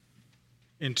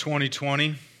In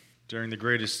 2020, during the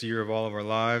greatest year of all of our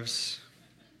lives,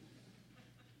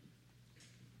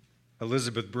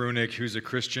 Elizabeth Bruenig, who's a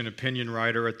Christian opinion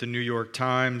writer at the New York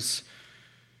Times,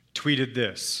 tweeted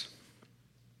this: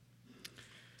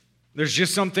 "There's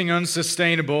just something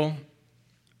unsustainable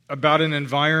about an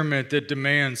environment that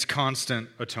demands constant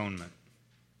atonement,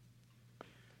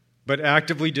 but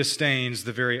actively disdains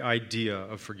the very idea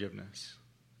of forgiveness.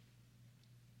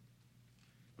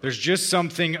 There's just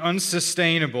something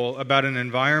unsustainable about an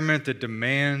environment that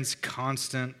demands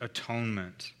constant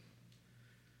atonement,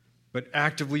 but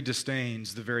actively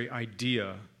disdains the very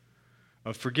idea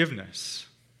of forgiveness."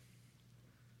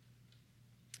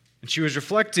 And she was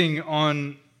reflecting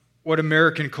on what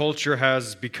American culture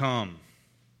has become.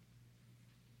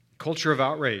 Culture of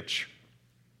outrage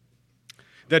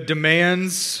that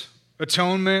demands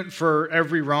atonement for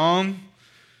every wrong,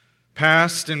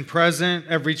 past and present,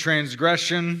 every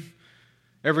transgression,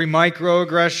 every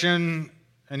microaggression,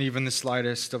 and even the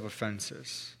slightest of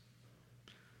offenses.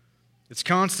 It's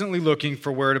constantly looking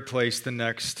for where to place the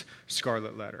next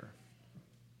scarlet letter.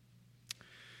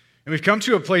 And we've come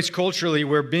to a place culturally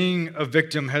where being a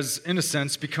victim has, in a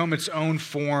sense, become its own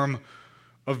form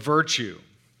of virtue,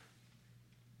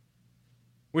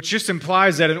 which just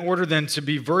implies that in order then to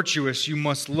be virtuous, you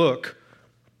must look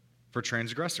for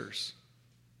transgressors.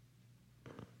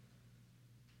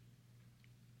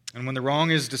 And when the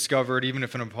wrong is discovered, even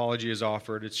if an apology is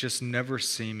offered, it's just never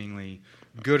seemingly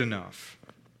good enough.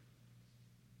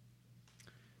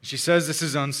 She says this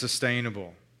is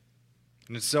unsustainable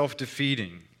and it's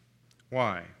self-defeating.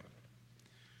 Why?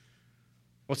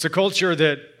 Well, it's a culture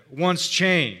that wants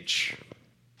change.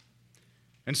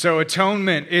 And so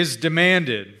atonement is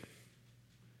demanded.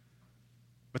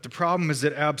 But the problem is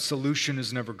that absolution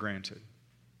is never granted,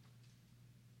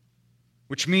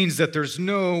 which means that there's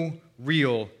no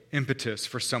real impetus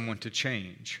for someone to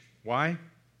change. Why?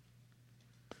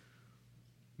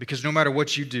 Because no matter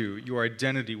what you do, your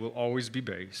identity will always be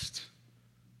based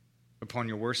upon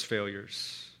your worst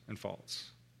failures and faults.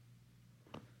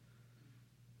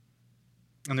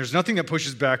 And there's nothing that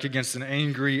pushes back against an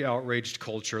angry, outraged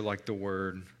culture like the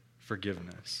word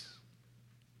forgiveness.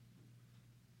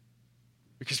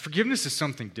 Because forgiveness is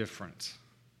something different.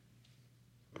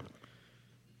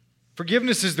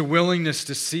 Forgiveness is the willingness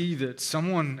to see that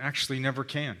someone actually never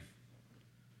can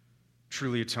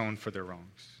truly atone for their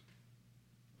wrongs.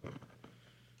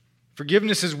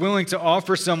 Forgiveness is willing to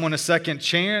offer someone a second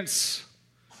chance.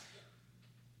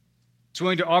 It's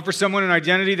willing to offer someone an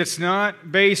identity that's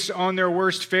not based on their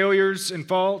worst failures and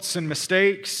faults and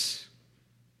mistakes.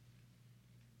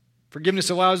 Forgiveness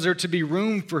allows there to be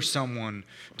room for someone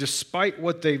despite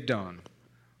what they've done.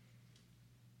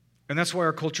 And that's why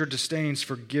our culture disdains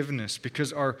forgiveness,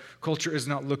 because our culture is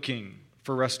not looking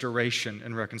for restoration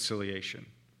and reconciliation.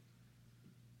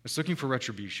 It's looking for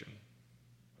retribution.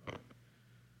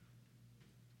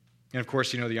 And of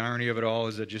course, the irony of it all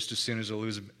is that just as soon as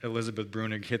Elizabeth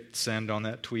Bruenig hit send on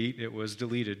that tweet, it was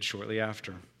deleted shortly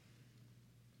after.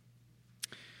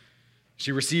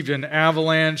 She received an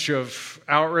avalanche of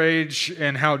outrage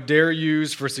and how dare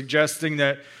yous for suggesting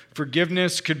that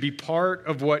forgiveness could be part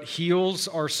of what heals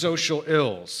our social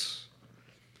ills.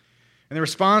 And the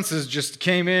responses just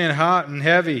came in hot and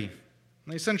heavy.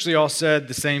 They essentially all said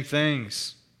the same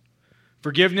things.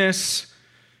 Forgiveness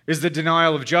is the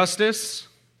denial of justice.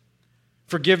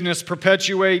 Forgiveness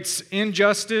perpetuates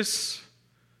injustice.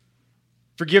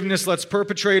 Forgiveness lets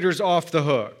perpetrators off the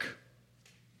hook.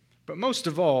 But most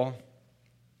of all,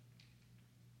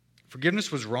 forgiveness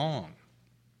was wrong.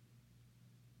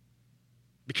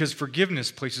 Because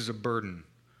forgiveness places a burden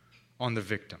on the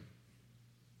victim.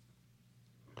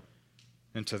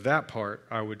 And to that part,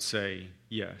 I would say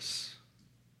yes.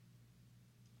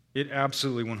 It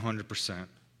absolutely 100%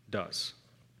 does.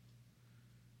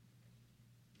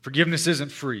 Forgiveness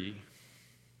isn't free.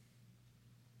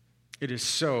 It is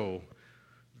so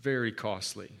very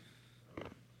costly.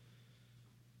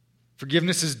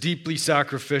 Forgiveness is deeply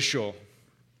sacrificial.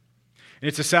 And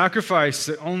it's a sacrifice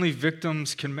that only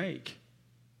victims can make.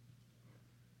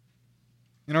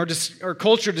 And our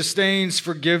culture disdains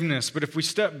forgiveness, but if we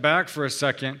step back for a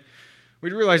second,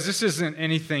 we'd realize this isn't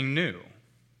anything new.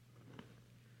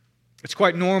 It's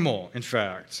quite normal, in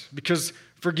fact, because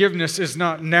forgiveness is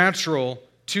not natural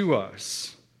to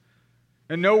us.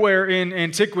 And nowhere in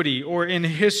antiquity or in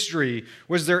history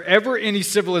was there ever any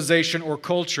civilization or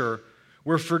culture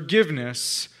where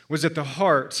forgiveness was at the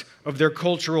heart of their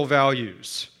cultural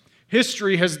values.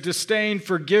 History has disdained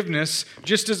forgiveness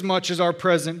just as much as our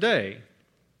present day.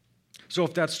 So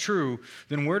if that's true,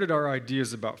 then where did our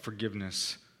ideas about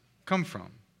forgiveness come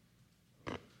from?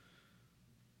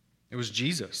 It was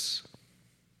Jesus.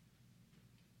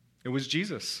 It was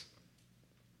Jesus.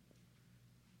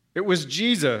 It was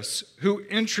Jesus who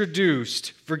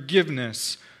introduced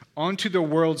forgiveness onto the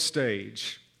world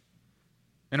stage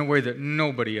in a way that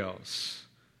nobody else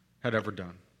had ever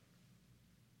done.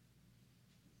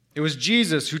 It was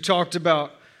Jesus who talked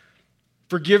about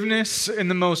forgiveness in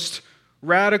the most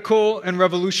radical and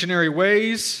revolutionary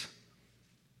ways.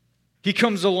 He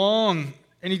comes along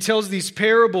and he tells these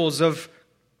parables of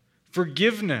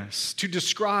forgiveness to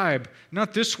describe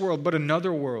not this world, but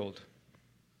another world.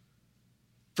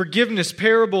 Forgiveness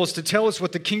parables to tell us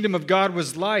what the kingdom of God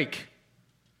was like.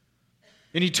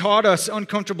 And he taught us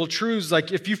uncomfortable truths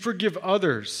like if you forgive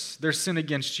others their sin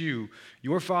against you,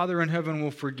 your Father in heaven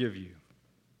will forgive you.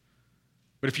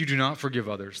 But if you do not forgive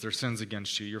others their sins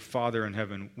against you, your Father in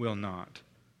heaven will not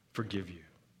forgive you.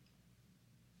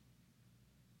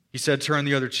 He said, turn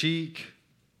the other cheek,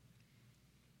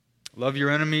 love your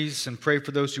enemies, and pray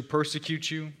for those who persecute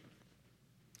you.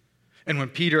 And when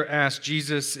Peter asked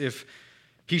Jesus if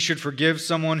he should forgive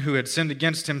someone who had sinned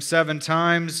against him 7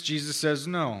 times, Jesus says,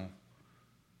 no.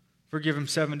 Forgive him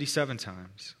 77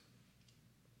 times.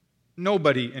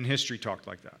 Nobody in history talked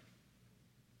like that.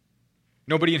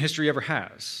 Nobody in history ever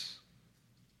has.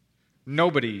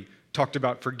 Nobody talked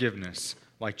about forgiveness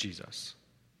like Jesus.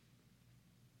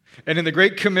 And in the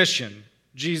Great Commission,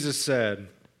 Jesus said,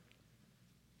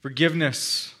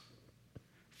 forgiveness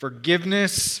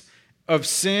of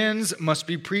sins must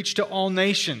be preached to all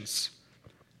nations.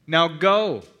 Now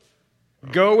go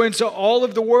into all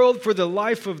of the world for the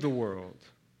life of the world.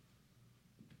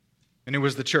 And it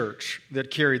was the church that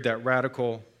carried that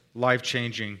radical,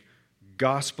 life-changing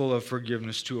gospel of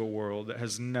forgiveness to a world that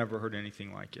has never heard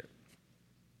anything like it.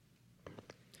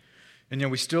 And yet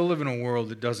we still live in a world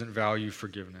that doesn't value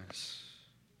forgiveness.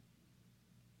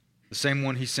 The same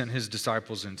one he sent his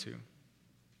disciples into.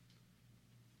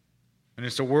 And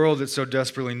it's a world that so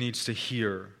desperately needs to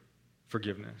hear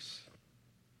forgiveness.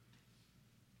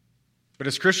 But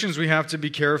as Christians, we have to be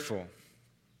careful.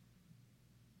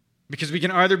 Because we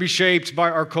can either be shaped by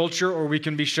our culture or we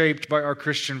can be shaped by our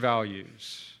Christian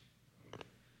values.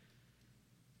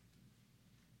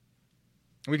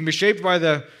 We can be shaped by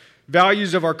the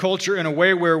values of our culture in a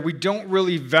way where we don't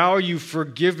really value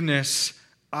forgiveness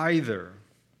either.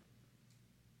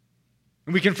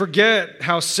 And we can forget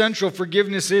how central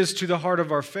forgiveness is to the heart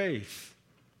of our faith.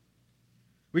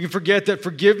 We can forget that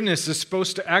forgiveness is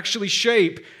supposed to actually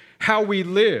shape how we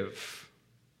live.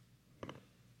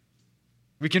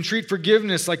 We can treat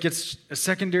forgiveness like it's a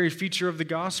secondary feature of the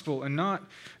gospel and not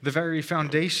the very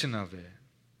foundation of it.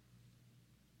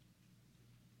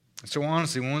 So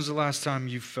honestly, when was the last time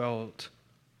you felt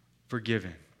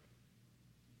forgiven?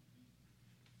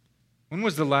 When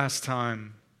was the last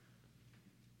time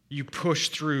you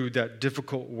pushed through that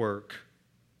difficult work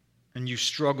and you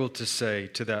struggled to say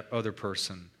to that other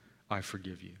person, I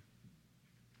forgive you?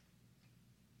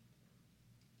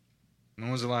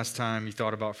 When was the last time you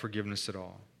thought about forgiveness at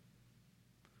all?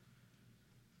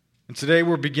 And today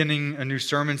we're beginning a new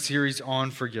sermon series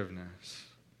on forgiveness.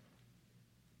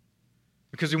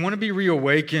 Because we want to be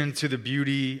reawakened to the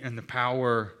beauty and the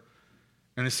power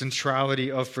and the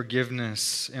centrality of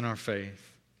forgiveness in our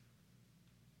faith.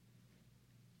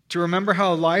 To remember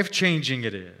how life-changing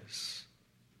it is.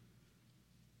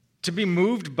 To be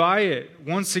moved by it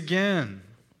once again.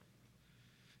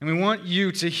 And we want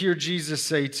you to hear Jesus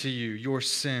say to you, your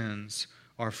sins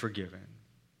are forgiven.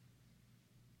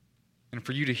 And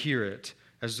for you to hear it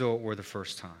as though it were the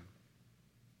first time.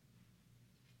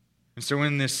 And so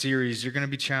in this series, you're going to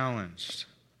be challenged.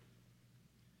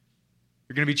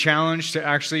 You're going to be challenged to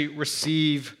actually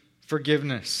receive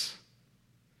forgiveness.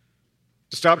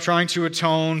 To stop trying to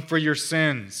atone for your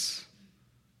sins.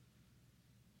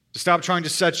 To stop trying to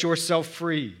set yourself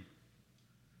free.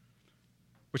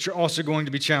 But you're also going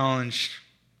to be challenged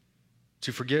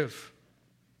to forgive.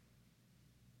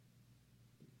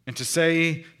 And to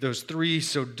say those 3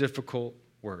 so difficult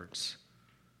words,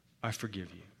 I forgive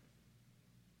you.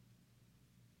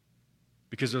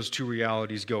 Because those 2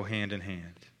 realities go hand in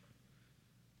hand.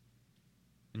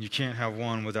 And you can't have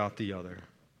one without the other.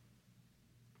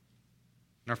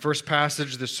 And our first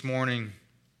passage this morning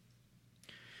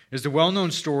is the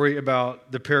well-known story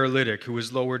about the paralytic who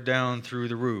was lowered down through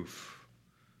the roof.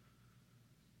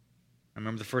 I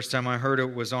remember the first time I heard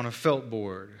it was on a felt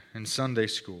board in Sunday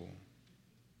school.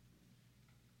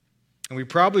 And we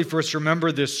probably first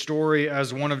remember this story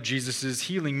as one of Jesus'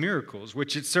 healing miracles,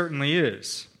 which it certainly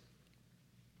is.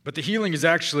 But the healing is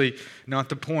actually not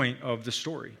the point of the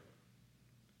story.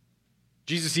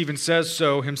 Jesus even says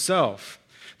so himself.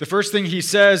 The first thing he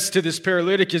says to this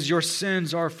paralytic is, your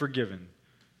sins are forgiven.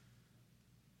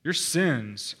 Your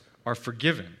sins are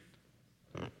forgiven.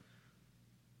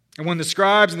 And when the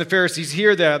scribes and the Pharisees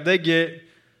hear that, they get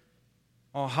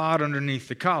all hot underneath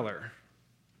the collar.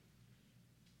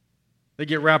 They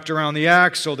get wrapped around the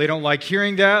axle. They don't like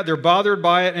hearing that. They're bothered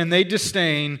by it, and they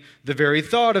disdain the very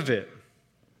thought of it.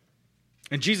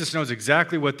 And Jesus knows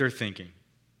exactly what they're thinking.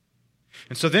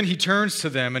 And so then he turns to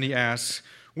them and he asks,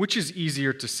 which is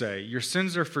easier to say, your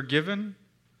sins are forgiven,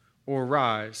 or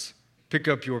rise, pick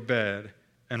up your bed,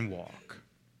 and walk?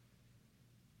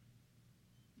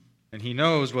 And he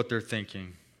knows what they're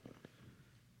thinking.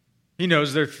 He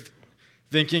knows they're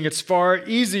thinking it's far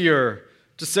easier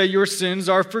to say your sins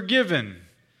are forgiven.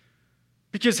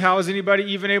 Because how is anybody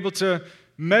even able to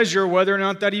measure whether or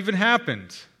not that even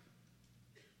happened?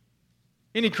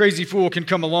 Any crazy fool can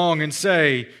come along and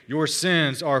say your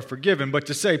sins are forgiven, but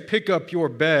to say pick up your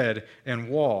bed and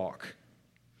walk,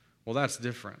 well, that's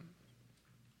different.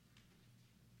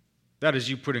 That is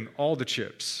you putting all the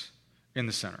chips in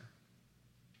the center.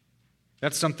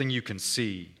 That's something you can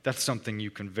see. That's something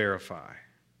you can verify.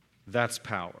 That's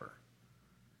power.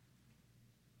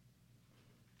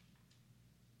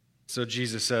 So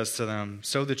Jesus says to them,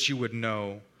 so that you would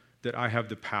know that I have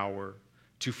the power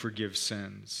to forgive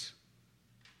sins.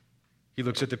 He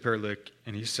looks at the paralytic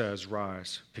and he says,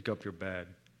 rise, pick up your bed,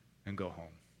 and go home.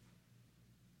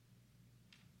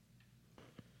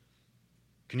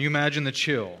 Can you imagine the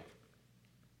chill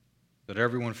that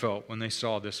everyone felt when they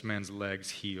saw this man's legs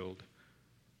healed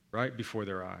right before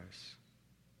their eyes?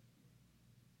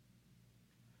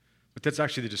 But that's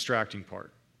actually the distracting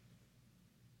part.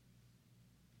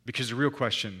 Because the real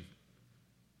question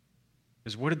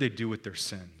is, what did they do with their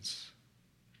sins?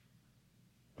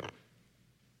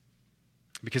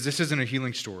 Because this isn't a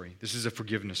healing story. This is a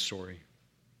forgiveness story.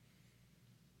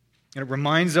 And it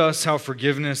reminds us how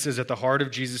forgiveness is at the heart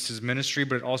of Jesus' ministry,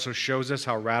 but it also shows us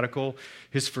how radical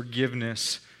his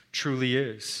forgiveness truly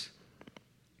is.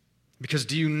 Because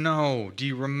do you know, do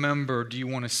you remember, do you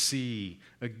want to see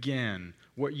again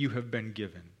what you have been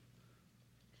given?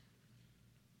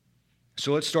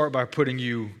 So let's start by putting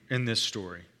you in this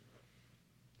story.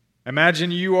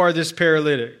 Imagine you are this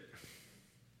paralytic.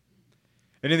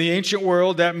 And in the ancient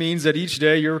world, that means that each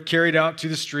day you're carried out to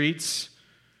the streets.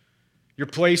 You're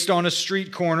placed on a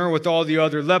street corner with all the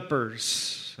other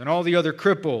lepers and all the other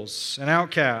cripples and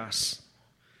outcasts.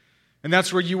 And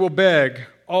that's where you will beg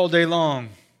all day long,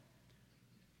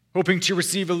 hoping to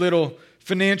receive a little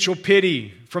financial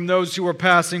pity from those who are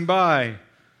passing by.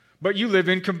 But you live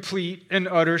in complete and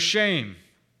utter shame.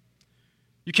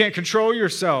 You can't control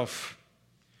yourself.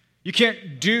 You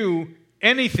can't do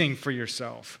anything for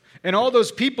yourself. And all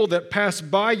those people that pass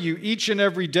by you each and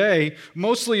every day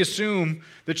mostly assume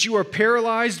that you are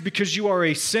paralyzed because you are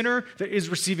a sinner that is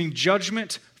receiving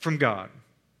judgment from God.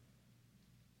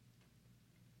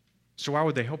 So why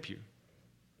would they help you?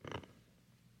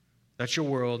 That's your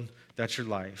world. That's your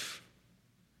life.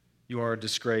 You are a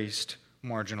disgraced,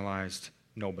 marginalized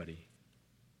nobody.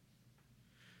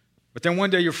 But then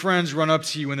one day your friends run up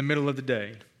to you in the middle of the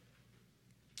day.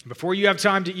 Before you have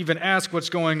time to even ask what's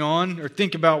going on or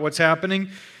think about what's happening,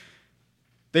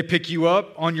 they pick you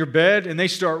up on your bed and they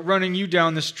start running you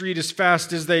down the street as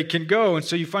fast as they can go. And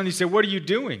so you finally say, what are you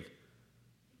doing?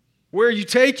 Where are you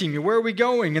taking me? Where are we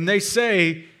going? And they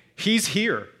say, he's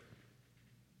here.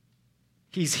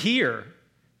 He's here.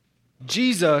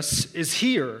 Jesus is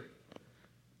here.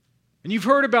 And you've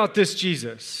heard about this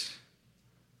Jesus.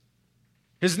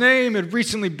 His name had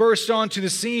recently burst onto the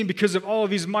scene because of all of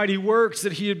these mighty works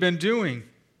that he had been doing.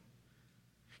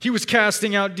 He was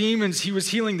casting out demons. He was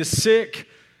healing the sick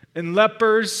and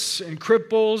lepers and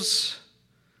cripples.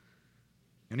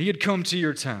 And he had come to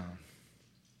your town.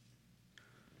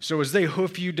 So as they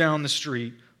hoof you down the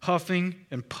street, huffing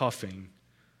and puffing,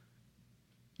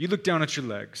 you look down at your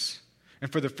legs,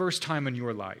 and for the first time in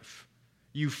your life,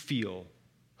 you feel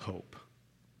hope.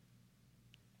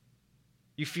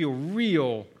 You feel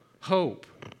real hope.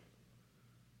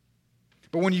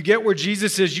 But when you get where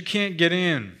Jesus is, you can't get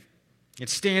in.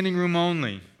 It's standing room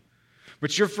only.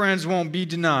 But your friends won't be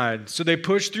denied. So they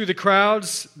push through the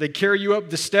crowds. They carry you up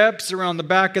the steps around the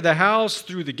back of the house,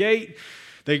 through the gate.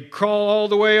 They crawl all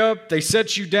the way up. They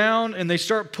set you down, and they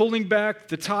start pulling back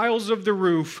the tiles of the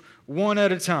roof one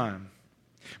at a time.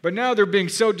 But now they're being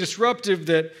so disruptive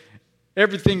that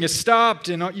everything is stopped,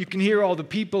 and you can hear all the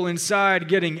people inside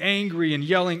getting angry and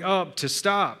yelling up to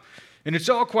stop. And it's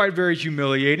all quite very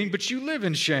humiliating, but you live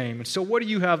in shame. And so what do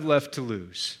you have left to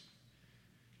lose?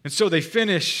 And so they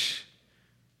finish.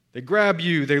 They grab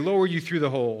you. They lower you through the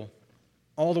hole,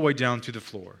 all the way down to the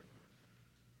floor.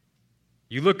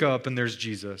 You look up, and there's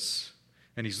Jesus,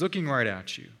 and he's looking right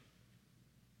at you.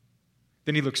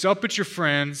 Then he looks up at your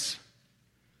friends,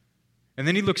 and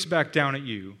then he looks back down at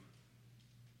you,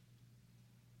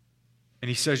 and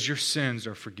he says, your sins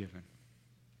are forgiven.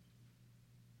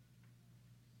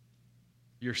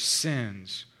 Your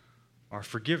sins are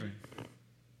forgiven.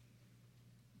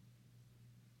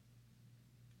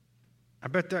 I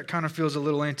bet that kind of feels a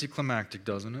little anticlimactic,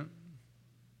 doesn't it?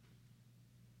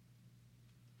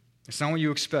 It's not what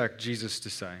you expect Jesus to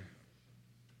say.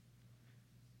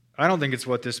 I don't think it's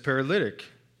what this paralytic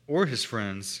or his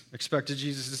friends expected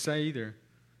Jesus to say either.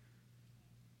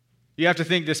 You have to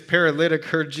think this paralytic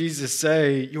heard Jesus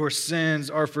say, your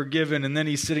sins are forgiven, and then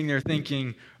he's sitting there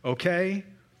thinking, okay,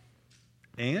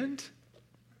 and?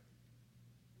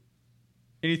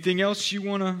 Anything else you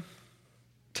want to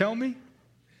tell me?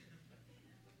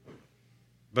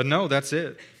 But no, that's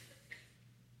it.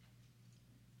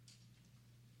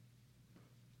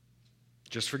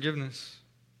 Just forgiveness.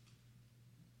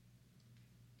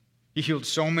 He healed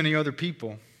so many other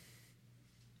people.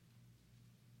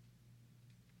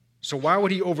 So why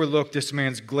would he overlook this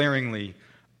man's glaringly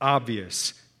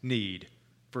obvious need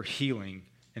for healing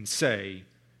and say,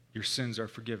 your sins are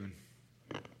forgiven?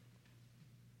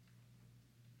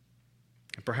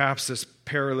 And perhaps this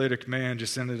paralytic man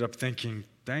just ended up thinking,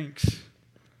 thanks.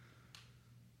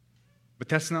 But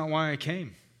that's not why I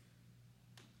came.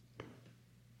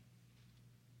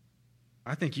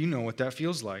 I think you know what that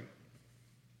feels like.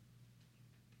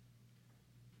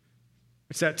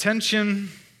 It's that tension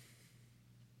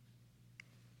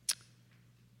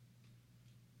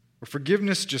where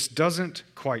forgiveness just doesn't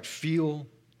quite feel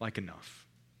like enough.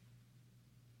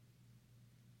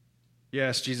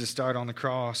 Yes, Jesus died on the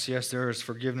cross. Yes, there is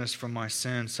forgiveness from my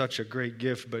sin. Such a great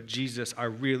gift. But Jesus, I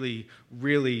really,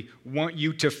 really want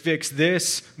you to fix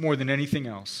this more than anything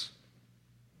else.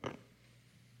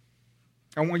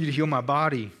 I want you to heal my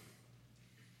body.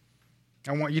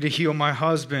 I want you to heal my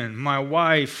husband, my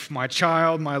wife, my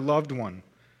child, my loved one.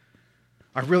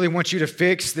 I really want you to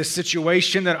fix this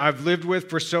situation that I've lived with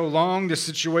for so long, this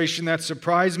situation that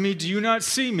surprised me. Do you not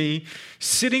see me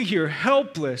sitting here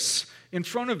helpless in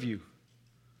front of you?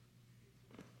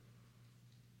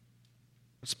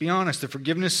 Let's be honest, the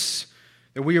forgiveness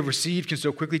that we have received can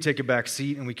so quickly take a back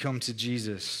seat, and we come to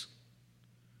Jesus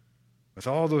with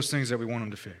all those things that we want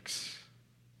him to fix.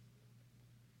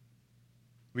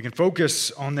 We can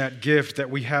focus on that gift that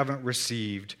we haven't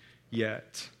received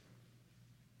yet.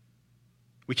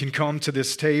 We can come to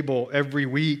this table every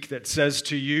week that says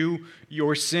to you,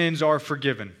 your sins are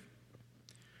forgiven.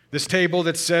 This table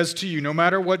that says to you, no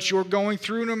matter what you're going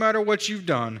through, no matter what you've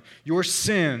done, your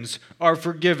sins are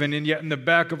forgiven. And yet in the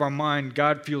back of our mind,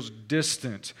 God feels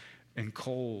distant and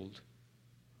cold.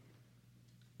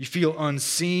 You feel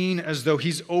unseen, as though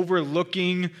he's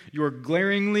overlooking your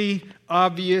glaringly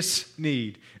obvious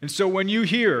need. And so when you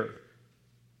hear,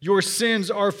 your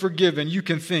sins are forgiven, you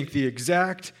can think the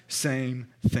exact same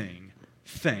thing.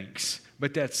 Thanks,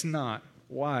 but that's not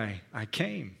why I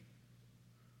came.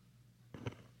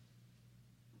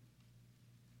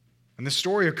 And the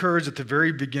story occurs at the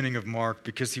very beginning of Mark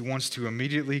because he wants to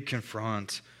immediately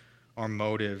confront our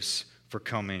motives for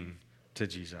coming to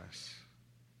Jesus.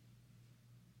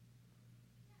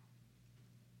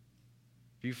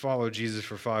 If you follow Jesus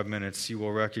for 5 minutes, you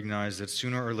will recognize that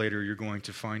sooner or later you're going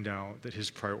to find out that his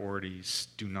priorities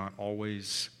do not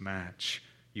always match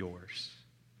yours.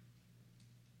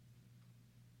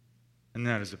 And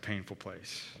that is a painful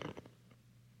place.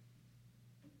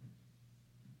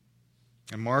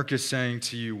 And Mark is saying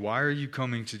to you, why are you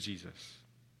coming to Jesus?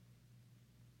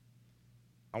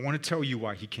 I want to tell you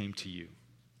why he came to you.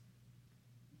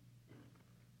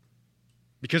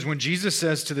 Because when Jesus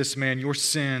says to this man, your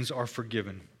sins are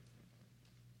forgiven,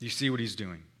 you see what he's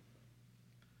doing.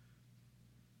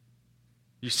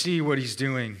 You see what he's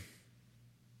doing.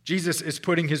 Jesus is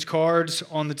putting his cards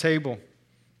on the table.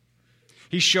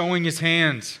 He's showing his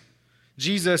hands.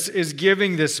 Jesus is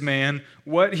giving this man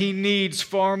what he needs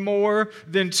far more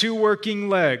than 2 working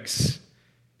legs.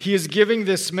 He is giving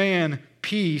this man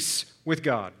peace with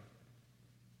God.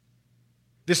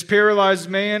 This paralyzed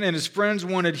man and his friends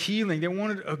wanted healing. They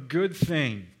wanted a good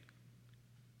thing.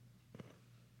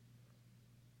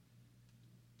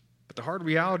 But the hard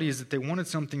reality is that they wanted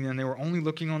something and they were only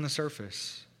looking on the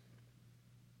surface.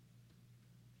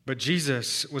 But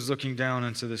Jesus was looking down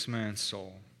into this man's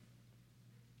soul.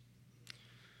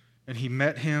 And he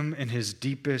met him in his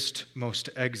deepest, most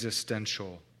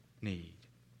existential need.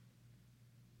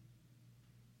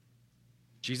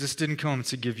 Jesus didn't come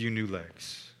to give you new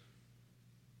legs.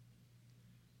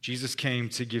 Jesus came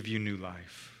to give you new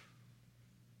life.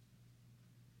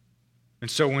 And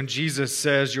so when Jesus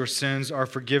says your sins are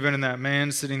forgiven, and that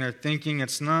man sitting there thinking,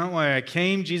 it's not why I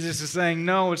came, Jesus is saying,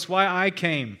 no, it's why I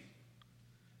came.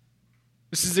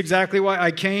 This is exactly why I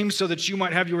came, so that you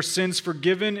might have your sins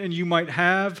forgiven and you might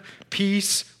have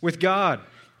peace with God.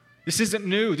 This isn't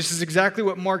new. This is exactly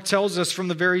what Mark tells us from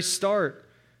the very start.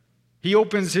 He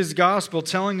opens his gospel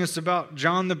telling us about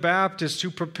John the Baptist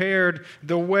who prepared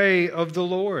the way of the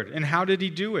Lord. And how did he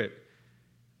do it?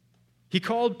 He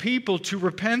called people to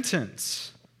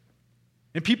repentance.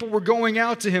 And people were going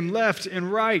out to him left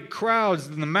and right, crowds,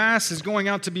 and the masses going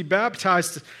out to be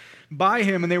baptized by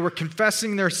him, and they were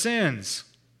confessing their sins.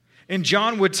 And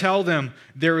John would tell them,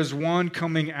 there is one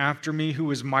coming after me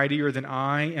who is mightier than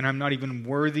I, and I'm not even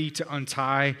worthy to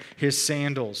untie his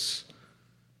sandals.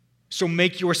 So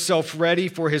make yourself ready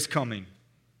for his coming.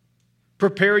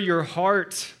 Prepare your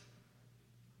heart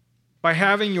by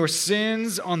having your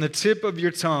sins on the tip of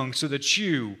your tongue so that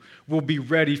you will be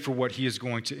ready for what he is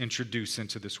going to introduce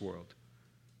into this world.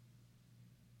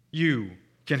 You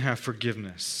can have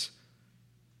forgiveness.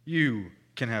 You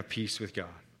can have peace with God.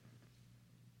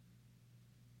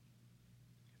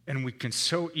 And we can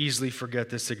so easily forget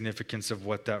the significance of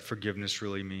what that forgiveness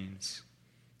really means.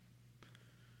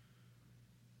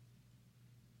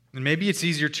 And maybe it's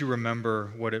easier to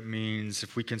remember what it means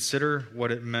if we consider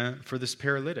what it meant for this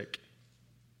paralytic.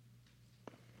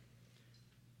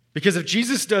 Because if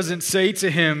Jesus doesn't say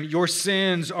to him, your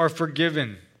sins are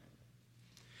forgiven,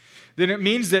 then it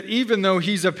means that even though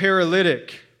he's a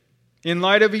paralytic, in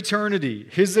light of eternity,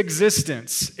 his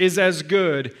existence is as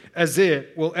good as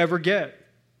it will ever get.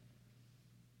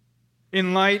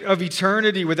 In light of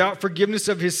eternity, without forgiveness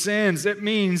of his sins, it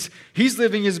means he's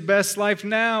living his best life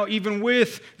now, even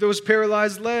with those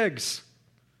paralyzed legs.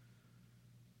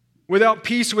 Without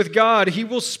peace with God, he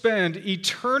will spend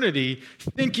eternity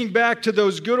thinking back to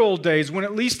those good old days when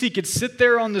at least he could sit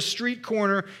there on the street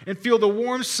corner and feel the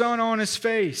warm sun on his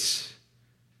face.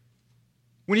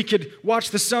 When he could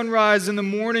watch the sunrise in the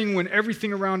morning when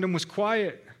everything around him was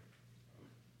quiet.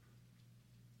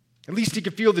 At least he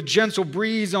could feel the gentle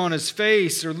breeze on his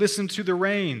face or listen to the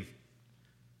rain.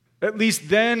 At least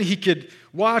then he could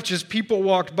watch as people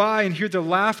walked by and hear the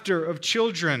laughter of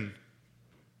children.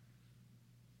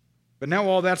 But now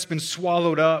all that's been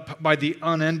swallowed up by the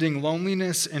unending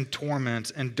loneliness and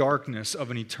torment and darkness of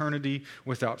an eternity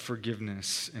without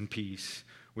forgiveness and peace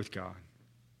with God.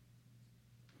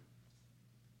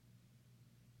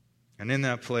 And in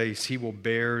that place, he will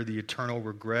bear the eternal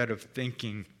regret of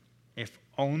thinking, if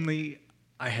only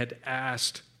I had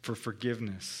asked for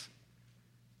forgiveness.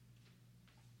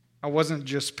 I wasn't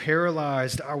just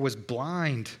paralyzed, I was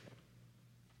blind.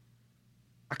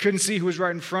 I couldn't see who was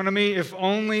right in front of me. If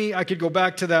only I could go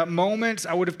back to that moment,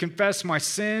 I would have confessed my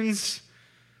sins.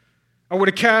 I would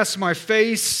have cast my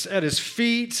face at his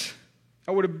feet.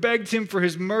 I would have begged him for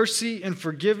his mercy and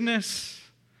forgiveness.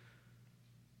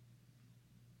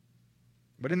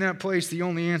 But in that place, the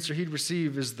only answer he'd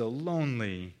receive is the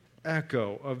lonely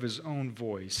echo of his own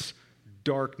voice,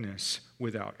 darkness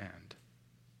without end.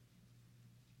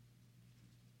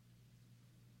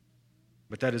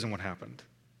 But that isn't what happened.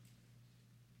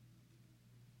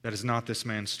 That is not this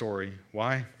man's story.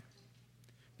 Why?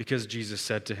 Because Jesus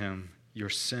said to him, your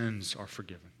sins are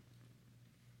forgiven.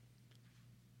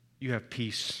 You have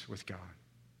peace with God.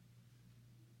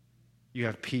 You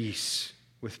have peace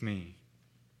with me.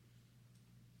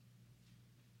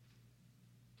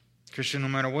 Christian, no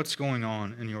matter what's going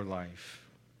on in your life,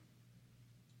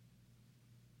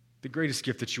 the greatest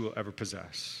gift that you will ever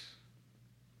possess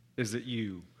is that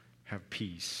you have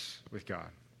peace with God.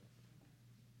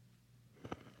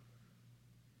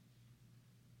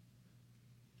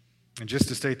 And just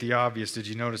to state the obvious, did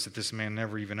you notice that this man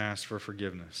never even asked for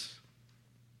forgiveness?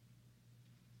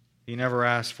 He never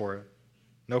asked for it.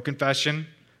 No confession,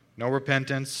 no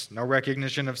repentance, no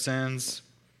recognition of sins.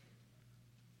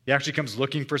 He actually comes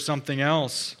looking for something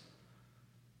else.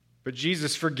 But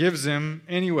Jesus forgives him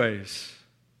anyways.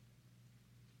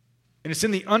 And it's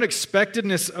in the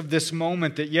unexpectedness of this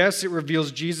moment that, yes, it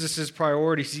reveals Jesus'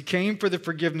 priorities. He came for the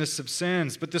forgiveness of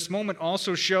sins, but this moment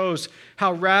also shows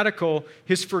how radical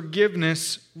his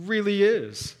forgiveness really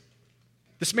is.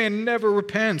 This man never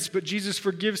repents, but Jesus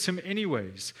forgives him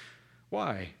anyways.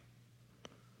 Why?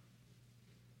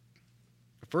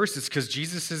 First, it's because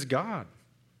Jesus is God.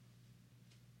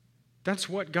 That's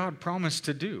what God promised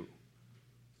to do.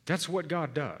 That's what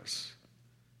God does.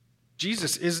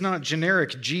 Jesus is not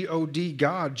generic G-O-D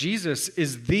God. Jesus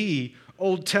is the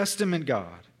Old Testament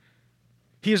God.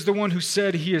 He is the one who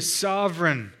said he is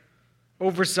sovereign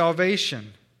over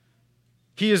salvation.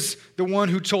 He is the one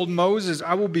who told Moses,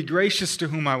 I will be gracious to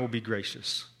whom I will be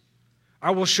gracious.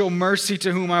 I will show mercy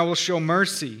to whom I will show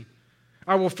mercy.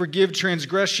 I will forgive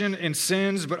transgression and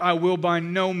sins, but I will by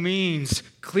no means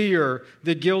clear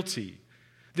the guilty.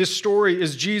 This story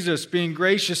is Jesus being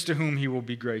gracious to whom he will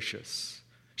be gracious,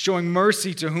 showing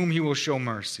mercy to whom he will show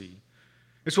mercy.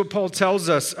 It's what Paul tells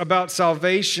us about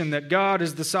salvation, that God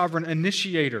is the sovereign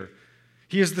initiator.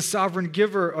 He is the sovereign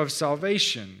giver of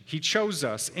salvation. He chose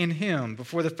us in him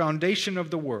before the foundation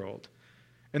of the world.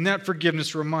 And that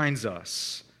forgiveness reminds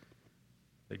us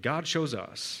that God chose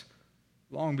us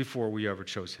long before we ever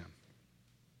chose him.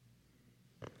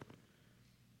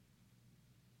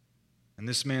 And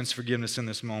this man's forgiveness in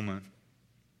this moment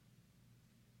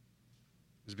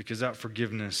is because that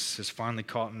forgiveness has finally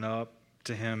caught up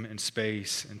to him in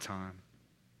space and time.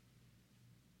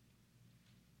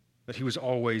 That he was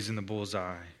always in the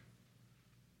bullseye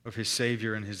of his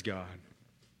Savior and his God.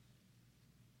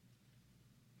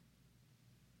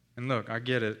 And look, I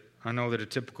get it. I know that a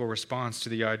typical response to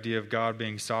the idea of God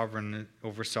being sovereign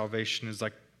over salvation is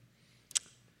like,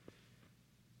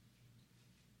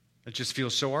 it just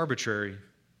feels so arbitrary.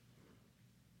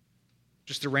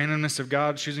 Just the randomness of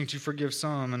God choosing to forgive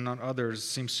some and not others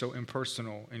seems so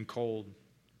impersonal and cold.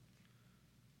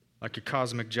 Like a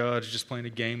cosmic judge just playing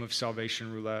a game of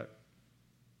salvation roulette.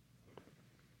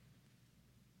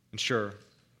 And sure,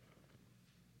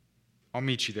 I'll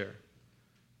meet you there.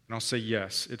 And I'll say,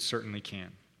 yes, it certainly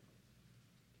can.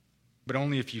 But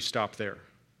only if you stop there.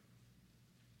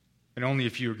 And only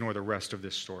if you ignore the rest of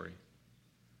this story.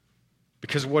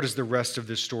 Because what does the rest of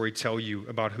this story tell you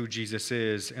about who Jesus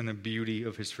is and the beauty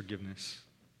of his forgiveness?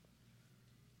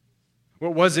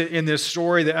 What was it in this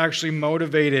story that actually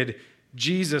motivated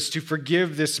Jesus to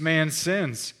forgive this man's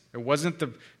sins? It wasn't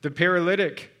the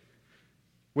paralytic.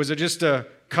 Was it just a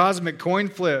cosmic coin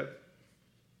flip?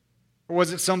 Or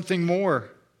was it something more?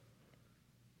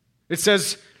 It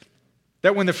says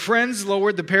that when the friends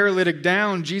lowered the paralytic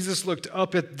down, Jesus looked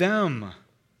up at them.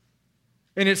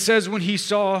 And it says when he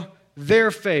saw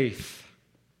their faith,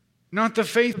 not the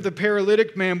faith of the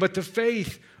paralytic man, but the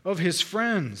faith of his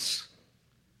friends.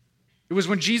 It was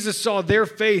when Jesus saw their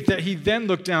faith that he then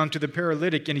looked down to the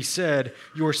paralytic and he said,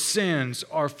 "Your sins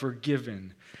are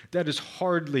forgiven." That is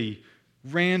hardly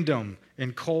random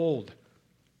and cold.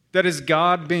 That is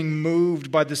God being moved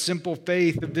by the simple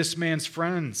faith of this man's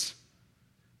friends.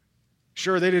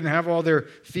 Sure, they didn't have all their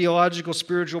theological,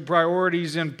 spiritual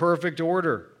priorities in perfect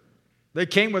order. They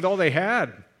came with all they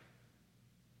had.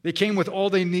 They came with all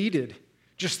they needed.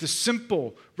 Just the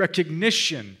simple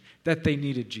recognition that they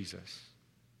needed Jesus.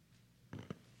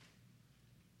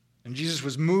 And Jesus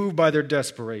was moved by their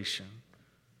desperation.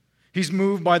 He's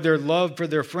moved by their love for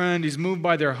their friend. He's moved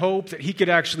by their hope that he could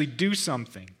actually do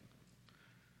something.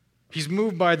 He's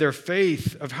moved by their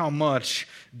faith of how much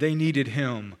they needed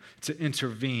him to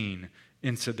intervene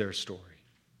into their story.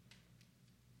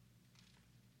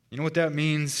 You know what that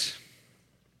means?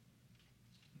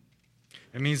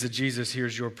 It means that Jesus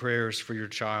hears your prayers for your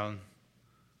child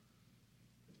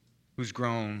who's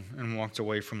grown and walked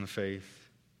away from the faith.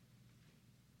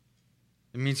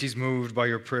 It means he's moved by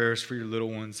your prayers for your little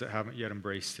ones that haven't yet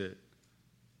embraced it.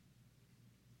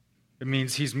 It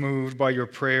means he's moved by your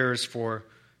prayers for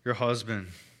your husband,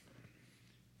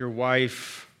 your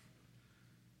wife,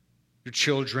 your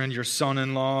children, your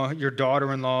son-in-law, your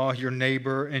daughter-in-law, your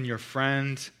neighbor, and your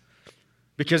friend.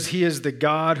 Because he is the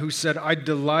God who said, "I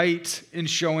delight in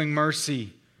showing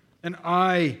mercy, and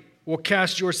I will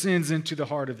cast your sins into the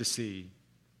heart of the sea."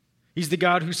 He's the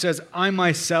God who says, "I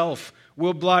myself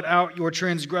will blot out your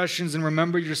transgressions and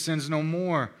remember your sins no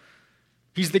more."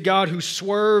 He's the God who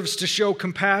swerves to show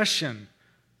compassion.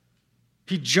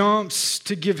 He jumps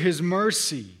to give his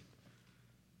mercy.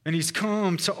 And he's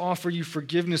come to offer you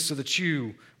forgiveness so that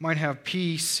you might have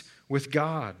peace with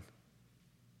God.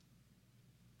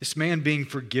 This man being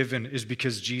forgiven is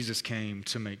because Jesus came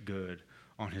to make good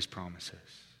on his promises.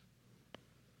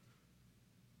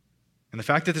 And the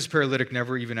fact that this paralytic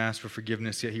never even asked for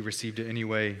forgiveness, yet he received it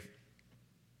anyway,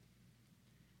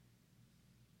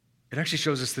 it actually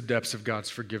shows us the depths of God's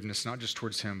forgiveness, not just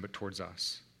towards him, but towards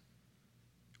us.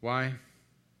 Why?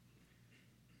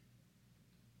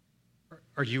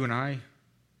 Are you and I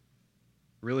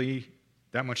really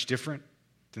that much different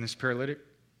than this paralytic?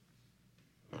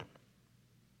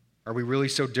 Are we really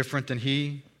so different than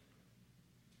he?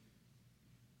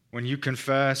 When you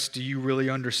confess, do you really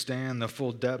understand the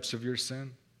full depths of your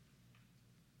sin?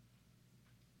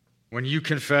 When you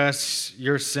confess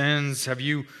your sins, have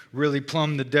you really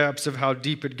plumbed the depths of how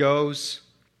deep it goes?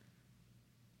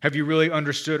 Have you really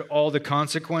understood all the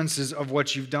consequences of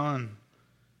what you've done?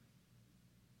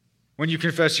 When you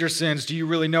confess your sins, do you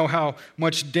really know how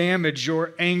much damage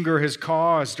your anger has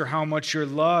caused or how much your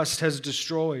lust has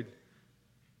destroyed?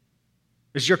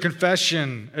 Is your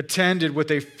confession attended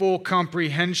with a full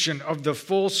comprehension of the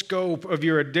full scope of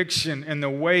your addiction in the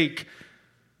wake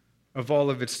of all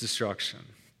of its destruction?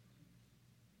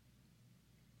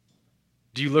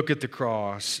 Do you look at the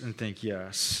cross and think,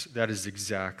 yes, that is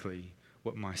exactly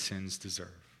what my sins deserve?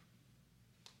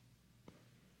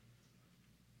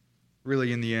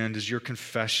 Really, in the end, is your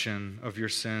confession of your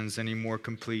sins any more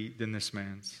complete than this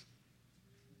man's?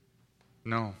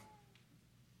 No.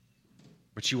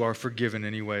 But you are forgiven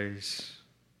anyways.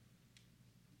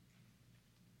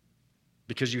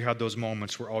 Because you had those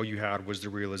moments where all you had was the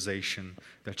realization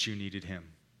that you needed him.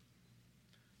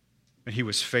 And he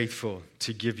was faithful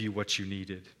to give you what you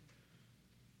needed,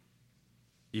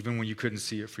 even when you couldn't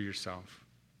see it for yourself.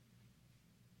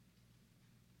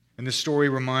 And this story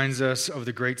reminds us of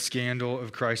the great scandal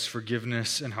of Christ's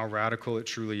forgiveness and how radical it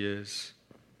truly is.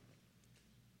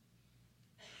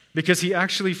 Because he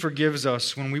actually forgives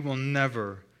us when we will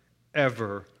never,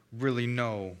 ever really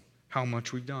know how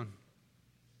much we've done.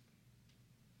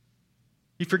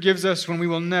 He forgives us when we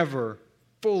will never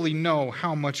fully know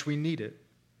how much we need it.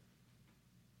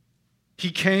 He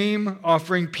came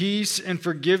offering peace and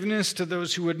forgiveness to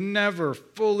those who would never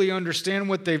fully understand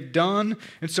what they've done,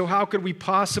 and so how could we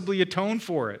possibly atone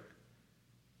for it?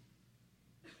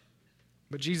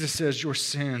 But Jesus says, your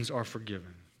sins are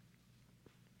forgiven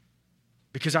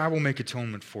because I will make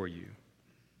atonement for you.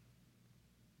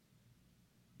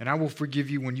 And I will forgive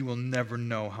you when you will never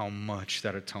know how much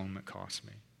that atonement cost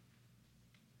me.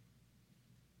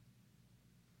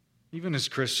 Even as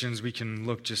Christians, we can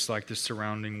look just like the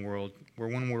surrounding world, where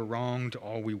when we're wronged,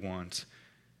 all we want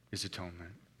is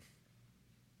atonement.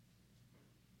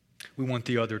 We want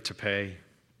the other to pay.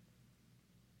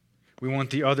 We want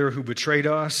the other who betrayed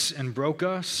us and broke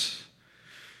us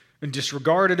and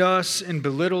disregarded us and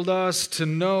belittled us to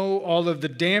know all of the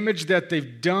damage that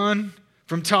they've done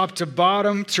from top to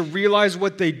bottom, to realize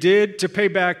what they did, to pay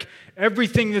back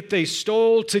everything that they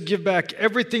stole, to give back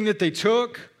everything that they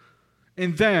took.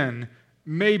 And then,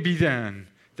 maybe then,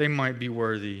 they might be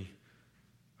worthy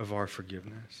of our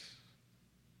forgiveness.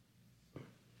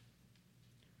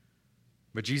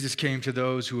 But Jesus came to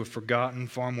those who have forgotten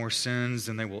far more sins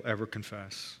than they will ever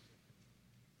confess.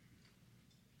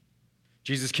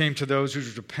 Jesus came to those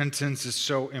whose repentance is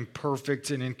so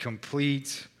imperfect and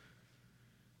incomplete.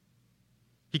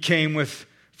 He came with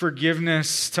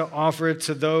forgiveness to offer it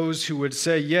to those who would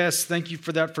say, yes, thank you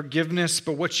for that forgiveness,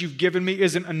 but what you've given me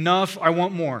isn't enough. I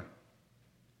want more.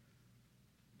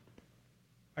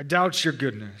 I doubt your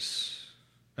goodness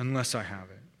unless I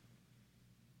have it.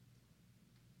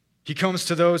 He comes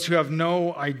to those who have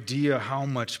no idea how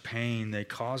much pain they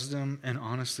caused them, and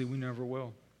honestly, we never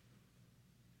will.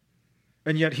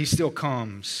 And yet he still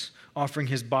comes, offering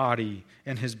his body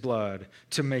and his blood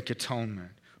to make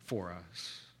atonement for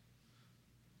us.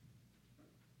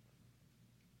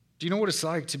 Do you know what it's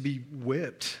like to be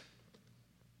whipped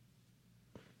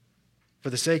for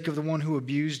the sake of the one who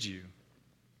abused you?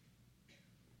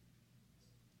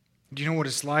 Do you know what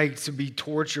it's like to be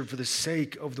tortured for the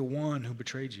sake of the one who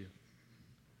betrayed you?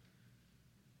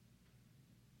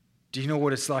 Do you know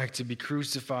what it's like to be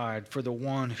crucified for the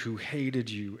one who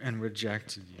hated you and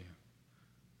rejected you?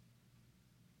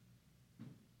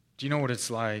 Do you know what it's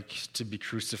like to be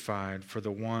crucified for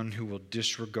the one who will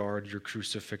disregard your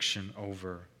crucifixion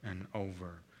over and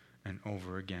over and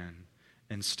over again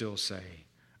and still say,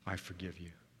 I forgive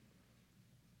you?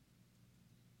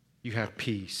 You have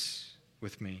peace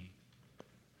with me.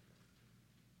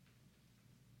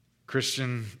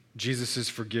 Christian, Jesus'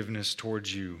 forgiveness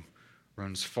towards you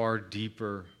runs far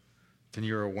deeper than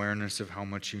your awareness of how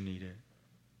much you need it.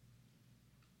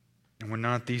 And were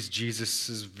not these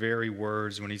Jesus' very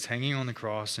words when he's hanging on the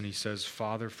cross and he says,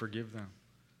 Father, forgive them,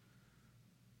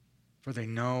 for they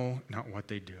know not what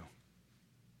they do.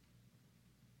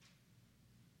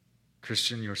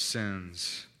 Christian, your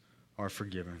sins are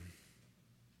forgiven.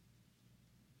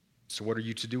 So what are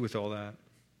you to do with all that?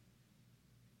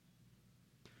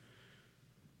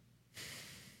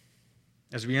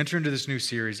 As we enter into this new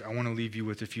series, I want to leave you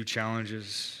with a few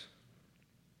challenges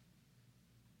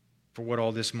for what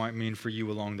all this might mean for you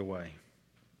along the way.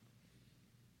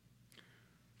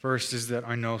 First is that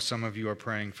I know some of you are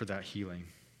praying for that healing.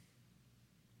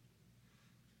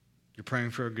 You're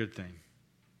praying for a good thing.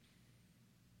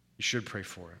 You should pray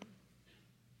for it.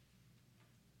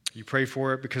 You pray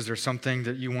for it because there's something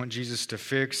that you want Jesus to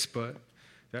fix, but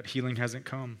that healing hasn't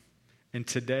come. And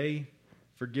today,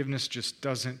 forgiveness just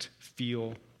doesn't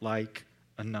feel like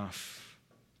enough.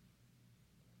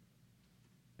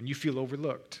 and you feel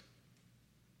overlooked.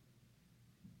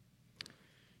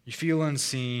 You feel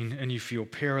unseen, and you feel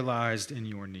paralyzed in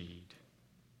your need.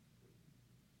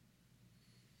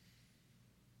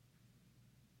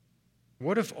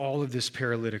 What if all of this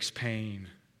paralytic's pain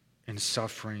and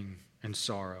suffering and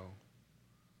sorrow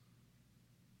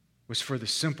was for the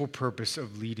simple purpose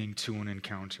of leading to an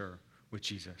encounter with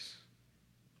Jesus?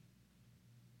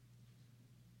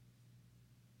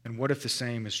 And what if the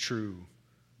same is true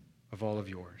of all of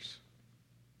yours?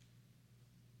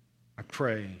 I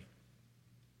pray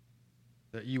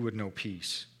that you would know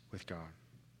peace with God.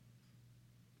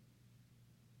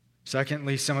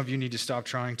 Secondly, some of you need to stop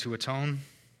trying to atone.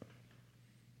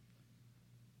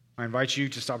 I invite you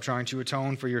to stop trying to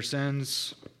atone for your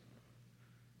sins.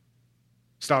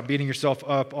 Stop beating yourself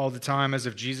up all the time as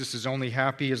if Jesus is only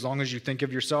happy as long as you think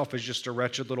of yourself as just a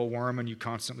wretched little worm and you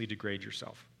constantly degrade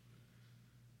yourself.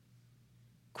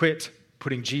 Quit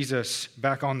putting Jesus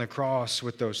back on the cross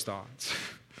with those thoughts.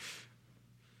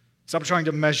 Stop trying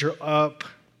to measure up.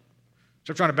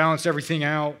 Stop trying to balance everything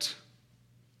out.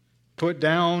 Put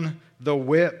down the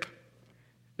whip.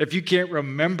 If you can't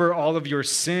remember all of your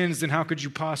sins, then how could you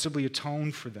possibly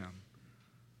atone for them?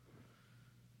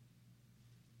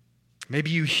 Maybe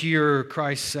you hear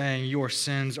Christ saying your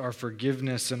sins are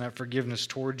forgiveness and that forgiveness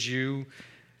towards you,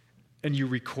 and you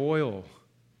recoil.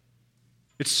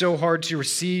 It's so hard to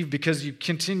receive because you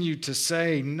continue to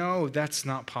say, no, that's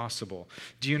not possible.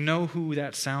 Do you know who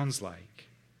that sounds like?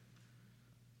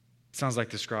 It sounds like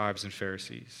the scribes and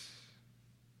Pharisees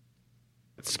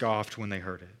that scoffed when they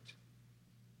heard it.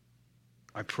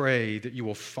 I pray that you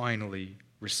will finally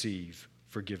receive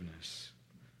forgiveness.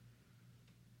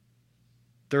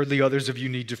 Thirdly, others of you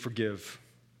need to forgive.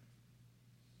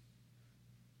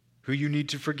 Who you need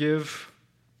to forgive,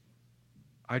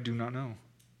 I do not know,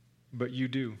 but you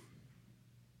do.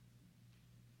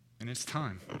 And it's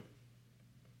time.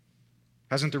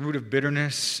 Hasn't the root of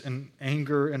bitterness and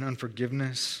anger and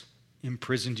unforgiveness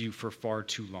imprisoned you for far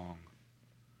too long?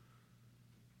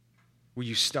 Will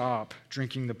you stop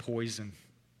drinking the poison?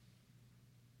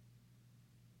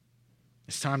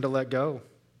 It's time to let go.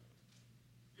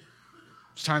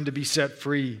 It's time to be set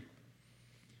free.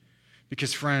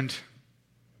 Because, friend,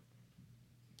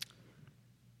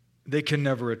 they can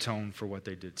never atone for what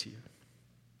they did to you.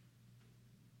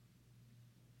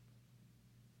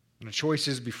 And the choice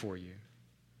is before you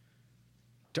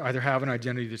to either have an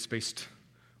identity that's based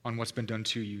on what's been done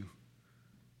to you,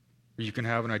 or you can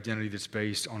have an identity that's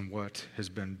based on what has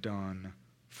been done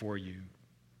for you.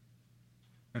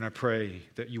 And I pray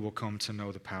that you will come to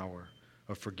know the power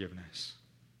of forgiveness.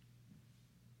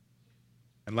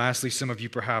 And lastly, some of you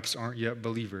perhaps aren't yet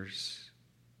believers.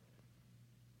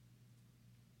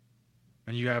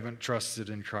 And you haven't trusted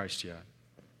in Christ yet.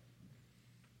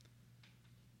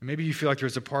 And maybe you feel like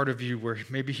there's a part of you where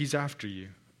maybe he's after you.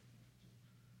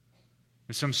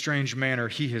 In some strange manner,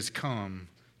 he has come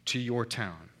to your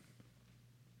town.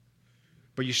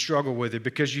 But you struggle with it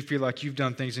because you feel like you've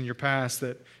done things in your past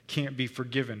that can't be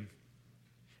forgiven.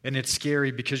 And it's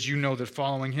scary because you know that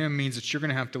following him means that you're going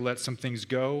to have to let some things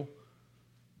go,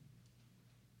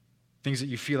 things that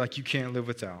you feel like you can't live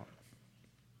without.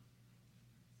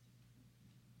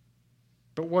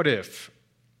 But what if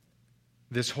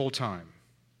this whole time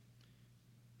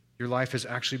your life has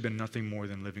actually been nothing more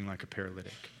than living like a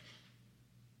paralytic?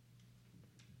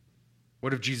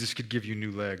 What if Jesus could give you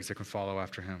new legs that can follow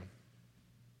after him?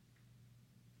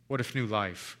 What if new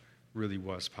life really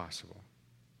was possible?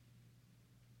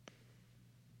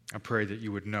 I pray that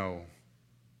you would know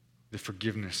the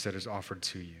forgiveness that is offered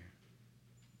to you.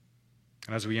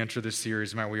 And as we enter this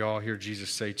series, might we all hear Jesus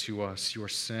say to us, your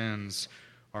sins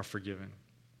are forgiven.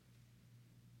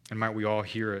 And might we all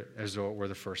hear it as though it were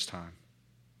the first time.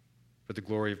 For the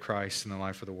glory of Christ and the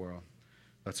life of the world.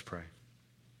 Let's pray.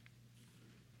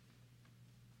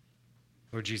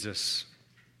 Lord Jesus,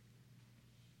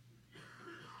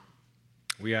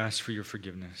 we ask for your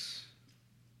forgiveness.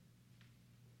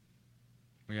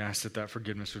 We ask that that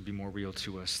forgiveness would be more real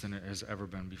to us than it has ever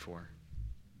been before.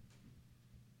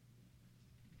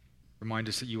 Remind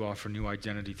us that you offer new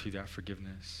identity through that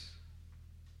forgiveness.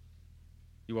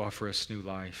 You offer us new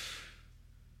life.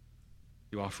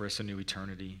 You offer us a new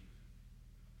eternity.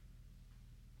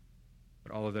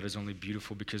 But all of that is only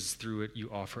beautiful because through it you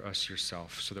offer us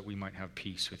yourself so that we might have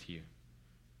peace with you.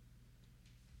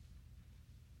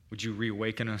 Would you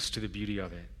reawaken us to the beauty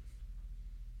of it?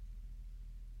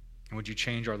 And would you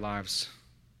change our lives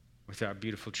with that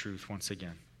beautiful truth once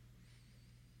again?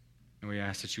 And we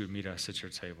ask that you would meet us at your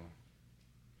table,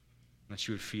 and that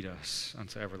you would feed us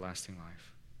unto everlasting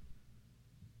life.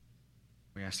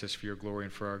 We ask this for your glory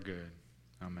and for our good.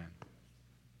 Amen.